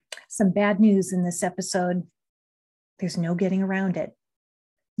Some bad news in this episode. There's no getting around it.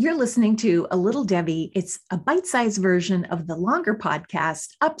 You're listening to A Little Debbie. It's a bite-sized version of the longer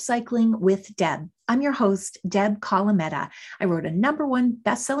podcast, Upcycling with Deb. I'm your host, Deb Colameta. I wrote a #1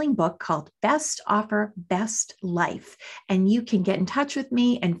 best-selling book called Best Offer, Best Life. And you can get in touch with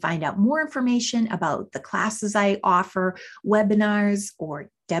me and find out more information about the classes I offer, webinars or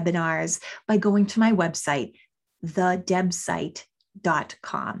debinars, by going to my website,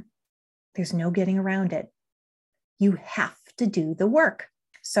 thedebsite.com. There's no getting around it. You have to do the work.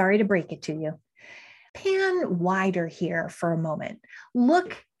 Sorry to break it to you. Pan wider here for a moment.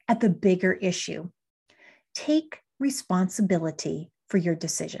 Look at the bigger issue. Take responsibility for your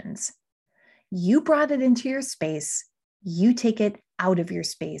decisions. You brought it into your space. You take it out of your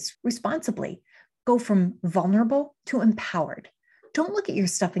space responsibly. Go from vulnerable to empowered. Don't look at your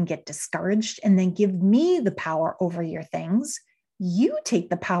stuff and get discouraged and then give me the power over your things. You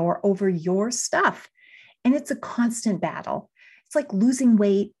take the power over your stuff. And it's a constant battle. It's like losing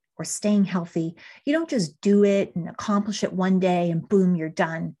weight or staying healthy. You don't just do it and accomplish it one day and boom, you're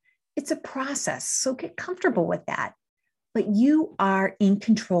done. It's a process. So get comfortable with that. But you are in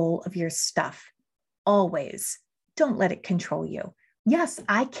control of your stuff. Always. Don't let it control you. Yes,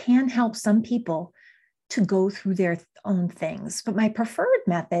 I can help some people to go through their own things, but my preferred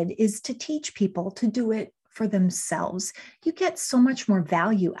method is to teach people to do it for themselves. You get so much more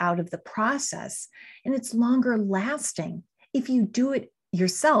value out of the process, and it's longer lasting if you do it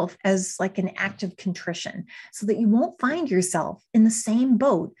yourself as like an act of contrition, so that you won't find yourself in the same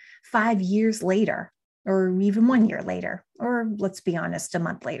boat 5 years later, or even 1 year later, or let's be honest, a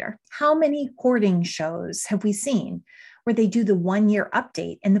month later. How many hoarding shows have we seen where they do the 1-year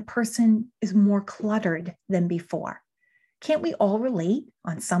update and the person is more cluttered than before? Can't we all relate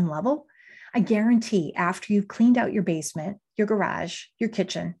on some level? I guarantee after you've cleaned out your basement, your garage, your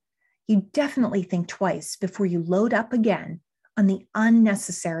kitchen, you definitely think twice before you load up again on the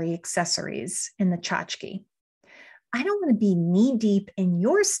unnecessary accessories in the tchotchke. I don't want to be knee-deep in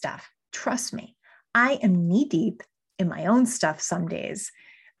your stuff. Trust me, I am knee-deep in my own stuff some days.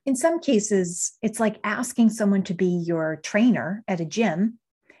 In some cases, it's like asking someone to be your trainer at a gym.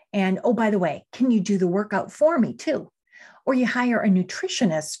 And, oh, by the way, can you do the workout for me too? Or you hire a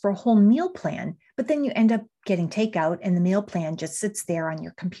nutritionist for a whole meal plan, but then you end up getting takeout and the meal plan just sits there on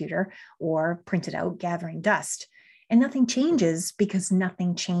your computer or printed out gathering dust. And nothing changes because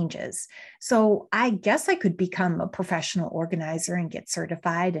nothing changes. So I guess I could become a professional organizer and get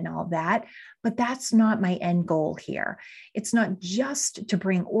certified and all that, but that's not my end goal here. It's not just to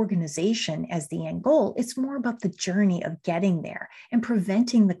bring organization as the end goal. It's more about the journey of getting there and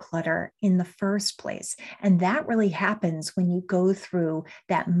preventing the clutter in the first place. And that really happens when you go through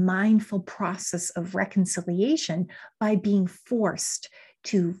that mindful process of reconciliation by being forced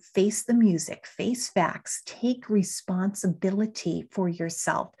to face the music, face facts, take responsibility for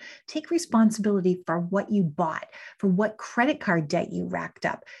yourself. Take responsibility for what you bought, for what credit card debt you racked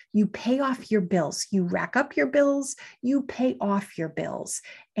up. You pay off your bills. You rack up your bills, you pay off your bills.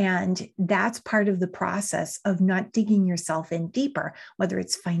 And that's part of the process of not digging yourself in deeper, whether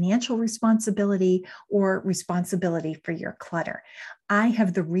it's financial responsibility or responsibility for your clutter. I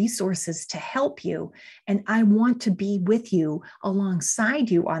have the resources to help you, and I want to be with you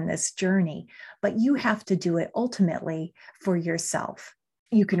alongside you on this journey, but you have to do it ultimately for yourself.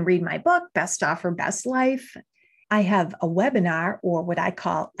 You can read my book, Best Offer, Best Life. I have a webinar, or what I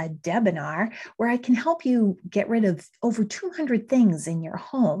call a debinar, where I can help you get rid of over 200 things in your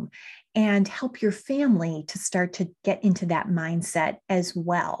home and help your family to start to get into that mindset as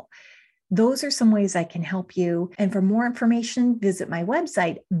well. Those are some ways I can help you. And for more information, visit my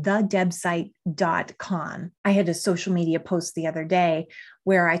website, thedebsite.com. I had a social media post the other day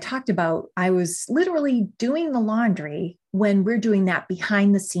where I talked about I was literally doing the laundry when we're doing that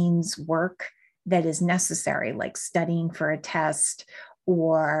behind the scenes work that is necessary, like studying for a test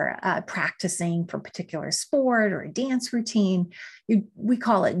or practicing for a particular sport or a dance routine. We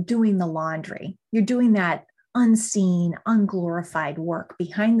call it doing the laundry. You're doing that unseen, unglorified work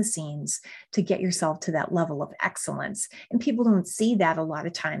behind the scenes to get yourself to that level of excellence. And people don't see that a lot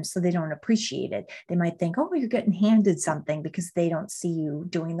of times, so they don't appreciate it. They might think, oh, you're getting handed something, because they don't see you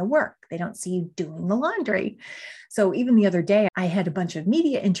doing the work. They don't see you doing the laundry. So even the other day, I had a bunch of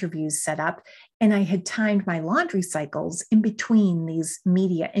media interviews set up, and I had timed my laundry cycles in between these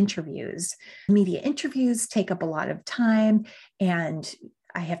media interviews. Media interviews take up a lot of time, and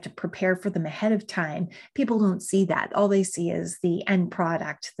I have to prepare for them ahead of time. People don't see that. All they see is the end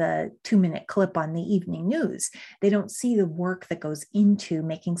product, the 2-minute clip on the evening news. They don't see the work that goes into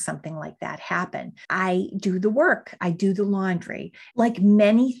making something like that happen. I do the work. I do the laundry. Like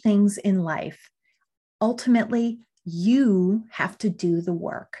many things in life, ultimately, you have to do the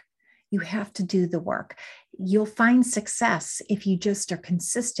work. You have to do the work. You'll find success if you just are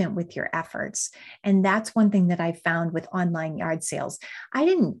consistent with your efforts. And that's one thing that I found with online yard sales. I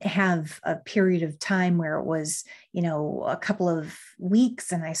didn't have a period of time where it was, a couple of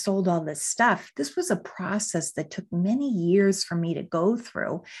weeks and I sold all this stuff. This was a process that took many years for me to go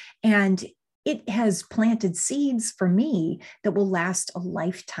through. And it has planted seeds for me that will last a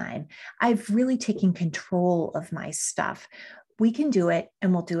lifetime. I've really taken control of my stuff. We can do it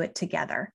and we'll do it together.